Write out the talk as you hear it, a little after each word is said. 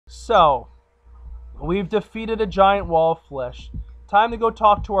So, we've defeated a giant wall of flesh. Time to go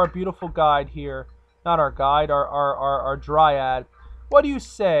talk to our beautiful guide here. Not our guide, our dryad. What do you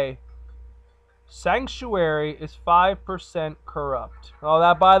say? Sanctuary is 5% corrupt. Oh,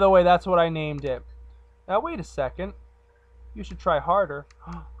 that, by the way, that's what I named it. Now, wait a second. You should try harder.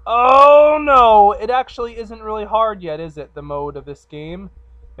 Oh, no! It actually isn't really hard yet, is it? The mode of this game.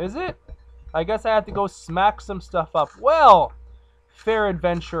 Is it? I guess I have to go smack some stuff up. Well, fair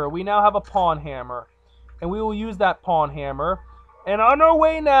adventurer, we now have a pawn hammer. And we will use that pawn hammer. And on our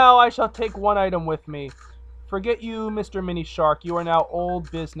way now, I shall take one item with me. Forget you, Mr. Mini Shark. You are now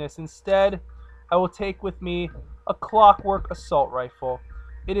old business. Instead, I will take with me a clockwork assault rifle.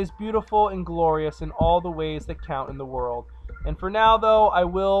 It is beautiful and glorious in all the ways that count in the world. And for now, though, I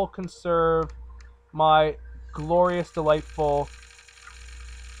will conserve my glorious, delightful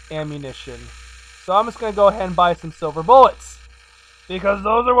ammunition. So I'm just going to go ahead and buy some silver bullets, because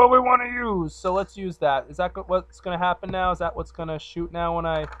those are what we want to use. So let's use that. Is that what's going to happen now? Is that what's going to shoot now when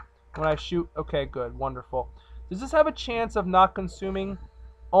I shoot? Okay, good. Wonderful. Does this have a chance of not consuming?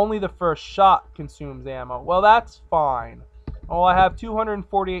 Only the first shot consumes ammo. Well, that's fine. Oh, I have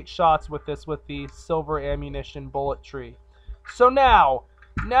 248 shots with this, with the silver ammunition bullet tree. So now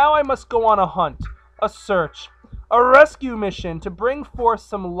I must go on a hunt, a search, a rescue mission to bring forth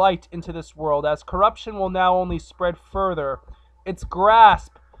some light into this world, as corruption will now only spread further. Its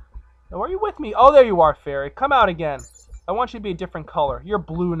grasp. Now, are you with me? Oh, there you are, fairy. Come out again. I want you to be a different color. You're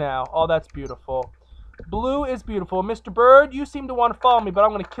blue now. Oh, that's beautiful. Blue is beautiful. Mr. Bird, you seem to want to follow me, but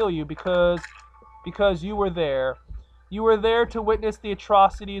I'm going to kill you because you were there. You were there to witness the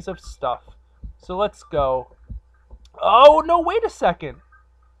atrocities of stuff. So let's go. Oh, no, wait a second.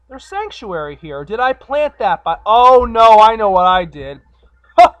 There's sanctuary here. Did I plant that by... Oh, no, I know what I did.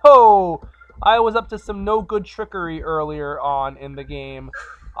 Ho-ho! I was up to some no-good trickery earlier on in the game.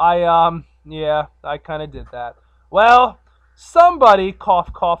 Yeah, I kind of did that. Well, somebody,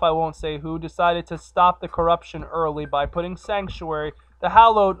 cough, cough, I won't say who, decided to stop the corruption early by putting sanctuary, the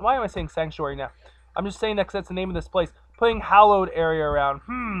hallowed... Why am I saying sanctuary now? I'm just saying that because that's the name of this place. Putting hallowed area around.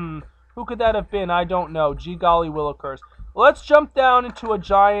 Who could that have been? I don't know. Gee golly willikers. Let's jump down into a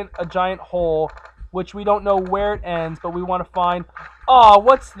giant hole, which we don't know where it ends, but we want to find... Aw,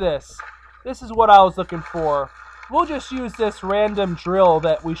 what's this? This is what I was looking for. We'll just use this random drill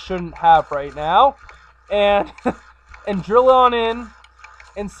that we shouldn't have right now, and and drill on in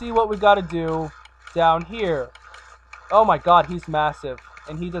and see what we got to do down here. Oh my God, he's massive,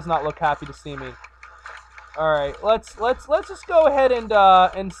 and he does not look happy to see me. All right, let's just go ahead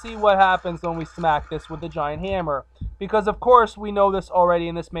and see what happens when we smack this with the giant hammer. Because of course we know this already,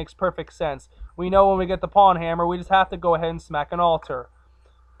 and this makes perfect sense. We know when we get the pawn hammer, we just have to go ahead and smack an altar,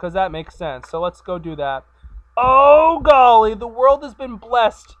 because that makes sense. So let's go do that. Oh golly, the world has been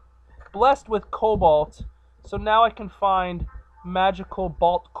blessed with cobalt. So now I can find magical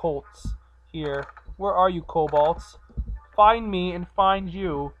bolt colts here. Where are you, cobalts? Find me and find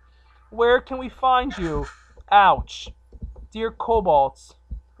you. Where can we find you? Ouch. Dear cobalts.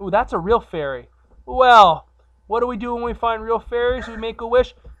 Ooh, that's a real fairy. Well, what do we do when we find real fairies? We make a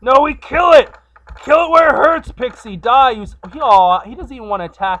wish? No, we kill it! Kill it where it hurts, Pixie. Die. Aw, he doesn't even want to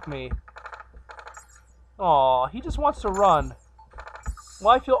attack me. Aw, he just wants to run.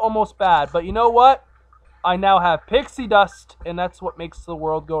 Well, I feel almost bad, but you know what? I now have pixie dust, and that's what makes the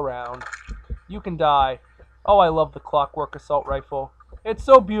world go round. You can die. Oh, I love the clockwork assault rifle. It's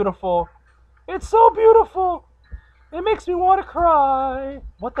so beautiful. It's so beautiful. It makes me want to cry.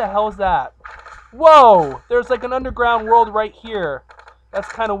 What the hell is that? Whoa, there's like an underground world right here. That's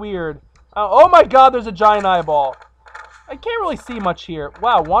kind of weird. Oh my God, there's a giant eyeball. I can't really see much here.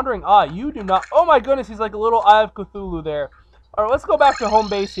 Wow, wandering eye. You do not... Oh my goodness, he's like a little Eye of Cthulhu there. All right, let's go back to home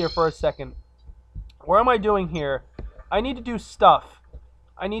base here for a second. What am I doing here? I need to do stuff.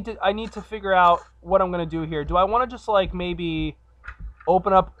 I need to figure out what I'm going to do here. Do I want to just like maybe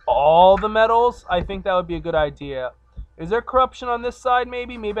open up all the metals? I think that would be a good idea. Is there corruption on this side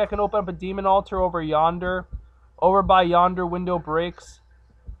maybe? Maybe I can open up a demon altar over yonder. Over by yonder window breaks.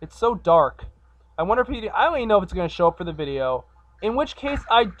 It's so dark. I wonder if I don't even know if it's going to show up for the video. In which case,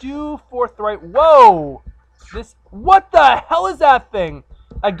 I do forthright... Whoa! What the hell is that thing?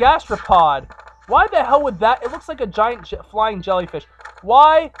 A gastropod. Why the hell would that... It looks like a giant flying jellyfish.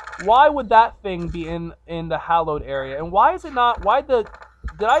 Why would that thing be in the hallowed area? And why is it not... Did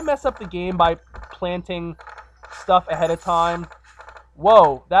I mess up the game by planting stuff ahead of time?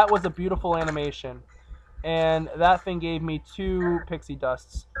 Whoa, that was a beautiful animation. And that thing gave me 2 pixie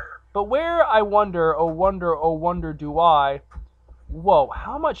dusts. But where, I wonder, oh wonder do I... Whoa,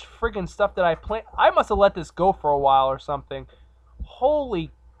 how much friggin' stuff did I plant? I must have let this go for a while or something.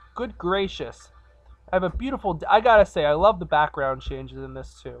 Holy Good gracious. I have a beautiful... I gotta say, I love the background changes in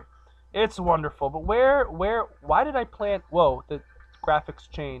this too. It's wonderful. But why did I plant... Whoa, the graphics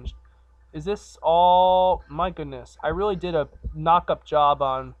changed. Is this all... My goodness. I really did a knock-up job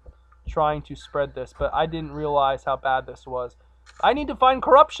on trying to spread this, but I didn't realize how bad this was. I need to find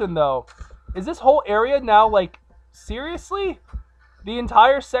corruption, though. Is this whole area now, like, seriously? The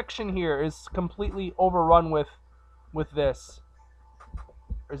entire section here is completely overrun with this.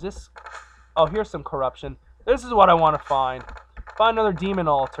 Or is this... Oh, here's some corruption. This is what I want to find. Find another demon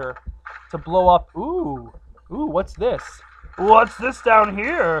altar to blow up. Ooh, what's this? What's this down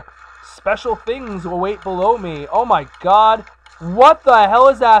here? Special things await below me. Oh my god. What the hell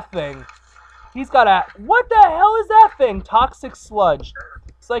is that thing? He's got a... What the hell is that thing? Toxic sludge.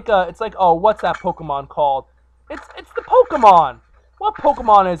 It's like, oh, what's that Pokemon called? It's the Pokemon. What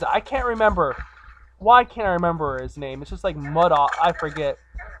Pokemon is it? I can't remember. Why can't I remember his name? It's just like I forget.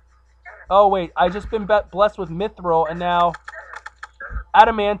 Oh, wait. I just been blessed with Mithril, and now...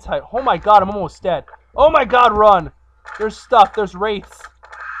 Adamantite. Oh, my God. I'm almost dead. Oh, my God. Run. There's stuff. There's wraiths.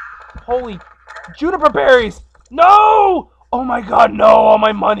 Holy... Juniper berries. No! Oh, my God. No. All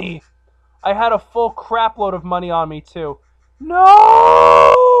my money. I had a full crap load of money on me, too.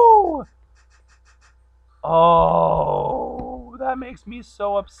 No! Oh, that makes me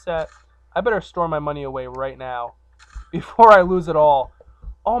so upset. I better store my money away right now before I lose it all.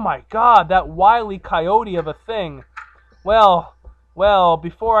 Oh my god, that wily coyote of a thing. Well,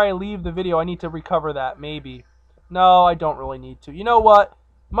 before I leave the video, I need to recover that, maybe. No, I don't really need to. You know what?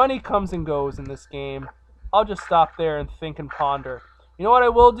 Money comes and goes in this game. I'll just stop there and think and ponder. You know what I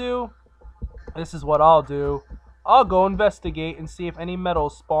will do? This is what I'll do. I'll go investigate and see if any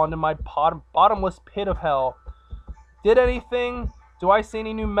metals spawned in my bottomless pit of hell. Did anything? Do I see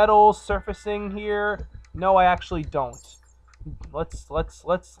any new metals surfacing here? No, I actually don't. Let's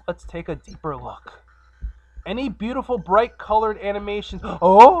take a deeper look. Any beautiful bright colored animations?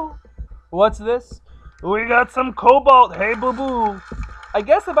 Oh, what's this? We got some cobalt. Hey, boo boo. I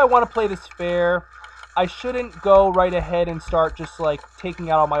guess if I want to play this fair, I shouldn't go right ahead and start just like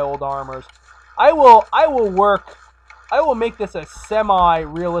taking out all my old armors. I will make this a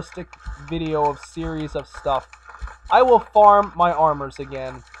semi-realistic video of series of stuff. I will farm my armors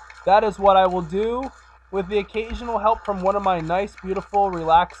again. That is what I will do, with the occasional help from one of my nice, beautiful,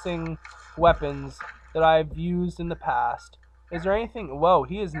 relaxing weapons that I've used in the past. Is there anything... Whoa,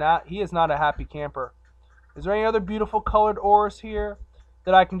 he is not a happy camper. Is there any other beautiful colored ores here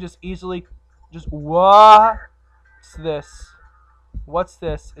that I can just easily... What's this? What's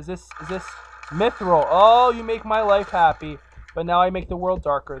this? Is this Mithril? Oh, you make my life happy. But now I make the world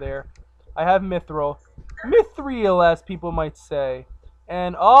darker there. I have Mithril. Mithril, as people might say.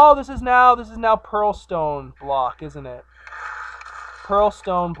 And, oh, this is now Pearlstone block, isn't it?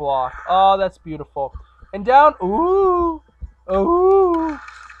 Pearlstone block. Oh, that's beautiful. And down... Ooh! Ooh!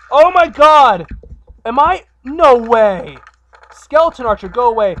 Oh, my God! No way! Skeleton Archer, go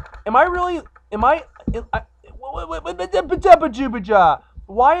away.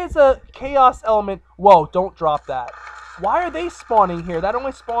 Why is a chaos element... Whoa, don't drop that. Why are they spawning here? That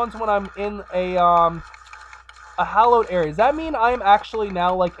only spawns when I'm in a hallowed area. Does that mean I'm actually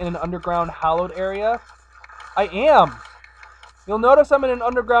now, like, in an underground hallowed area? I am. You'll notice I'm in an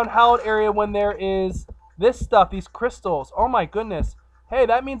underground hallowed area when there is this stuff, these crystals. Oh, my goodness. Hey,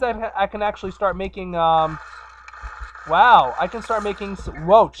 that means I can actually start making, Wow, I can start making...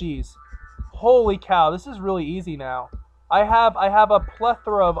 Whoa, jeez. Holy cow, this is really easy now. I have a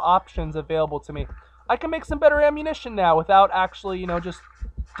plethora of options available to me. I can make some better ammunition now without actually, you know, just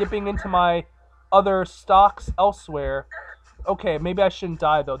dipping into my other stocks elsewhere. Okay, maybe I shouldn't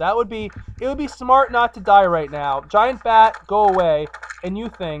die, though. It would be smart not to die right now. Giant bat, go away. And you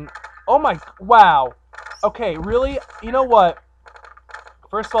thing. Oh my, wow. Okay, really? You know what?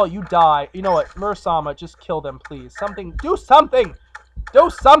 First of all, you die. You know what? Murasama, just kill them, please. Something, do something! Do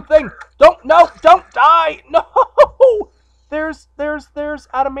something! Don't die! No! There's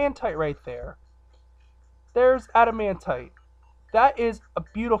adamantite right there. There's adamantite. That is a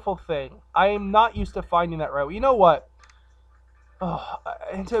beautiful thing. I am not used to finding that right. You know what? Oh,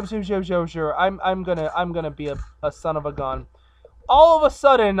 I'm gonna be a son of a gun. All of a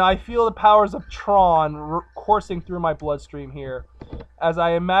sudden, I feel the powers of Tron coursing through my bloodstream here, as I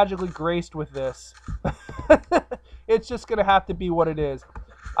am magically graced with this. It's just gonna have to be what it is.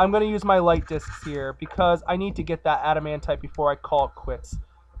 I'm gonna use my light discs here because I need to get that adamantite before I call it quits.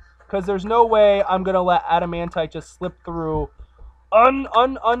 Because there's no way I'm gonna let adamantite just slip through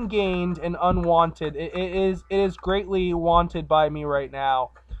ungained and unwanted. It is greatly wanted by me right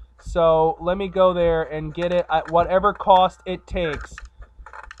now. So let me go there and get it at whatever cost it takes.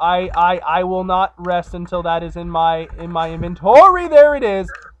 I will not rest until that is in my inventory. There it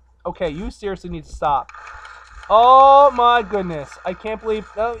is. Okay, you seriously need to stop. Oh my goodness. I can't believe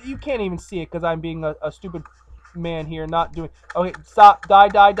you can't even see it because I'm being a stupid man here, not doing. Okay, stop. Die,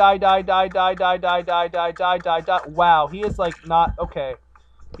 die, die, die, die, die, die, die, die, die, die, die, die. Wow, he is like not okay.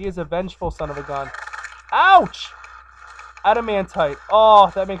 He is a vengeful son of a gun. Ouch! Adamantite.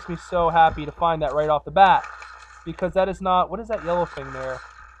 Oh, that makes me so happy to find that right off the bat. Because that is not... What is that yellow thing there?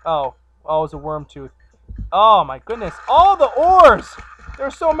 Oh. Oh, it's a worm tooth. Oh, my goodness. All the ores!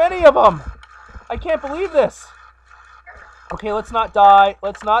 There's so many of them! I can't believe this. Okay, let's not die.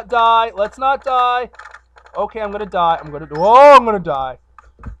 Let's not die. Let's not die. Okay, I'm gonna die. I'm gonna die.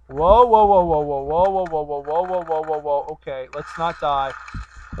 Whoa, whoa, whoa, whoa, whoa, whoa, whoa, whoa, whoa, whoa, whoa, whoa, whoa, whoa. Okay, let's not die.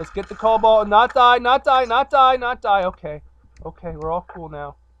 Let's get the cobalt. Not die, not die, not die, not die. Okay. Okay, we're all cool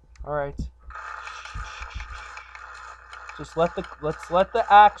now. Alright. Just let's let the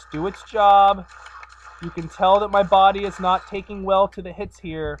axe do its job. You can tell that my body is not taking well to the hits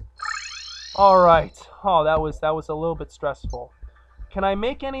here. Alright. Oh, that was a little bit stressful. Can I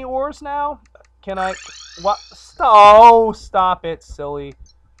make any ores now? Can I... What? Oh, stop it, silly.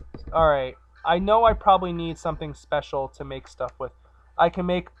 Alright. I know I probably need something special to make stuff with. I can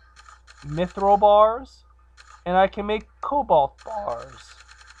make mithril bars, and I can make cobalt bars.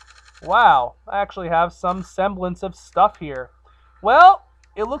 Wow, I actually have some semblance of stuff here. Well,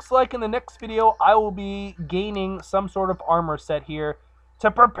 it looks like in the next video I will be gaining some sort of armor set here to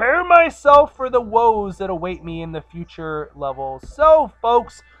prepare myself for the woes that await me in the future levels. So,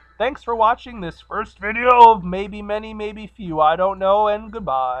 folks, thanks for watching this first video of maybe many, maybe few, I don't know, and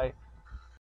goodbye.